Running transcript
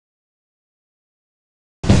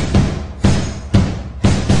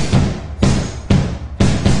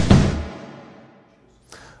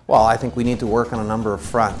Well, I think we need to work on a number of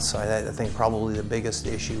fronts. I think probably the biggest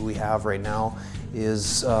issue we have right now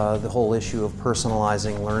is the whole issue of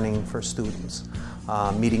personalizing learning for students.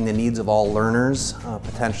 Meeting the needs of all learners,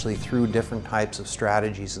 potentially through different types of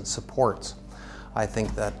strategies and supports. I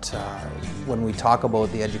think that when we talk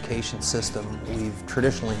about the education system, we've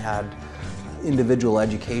traditionally had individual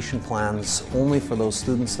education plans only for those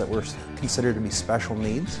students that were considered to be special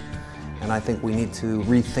needs. And I think we need to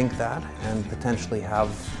rethink that and potentially have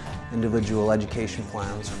individual education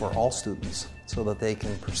plans for all students so that they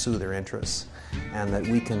can pursue their interests and that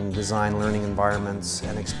we can design learning environments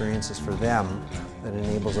and experiences for them that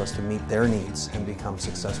enables us to meet their needs and become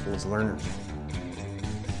successful as learners.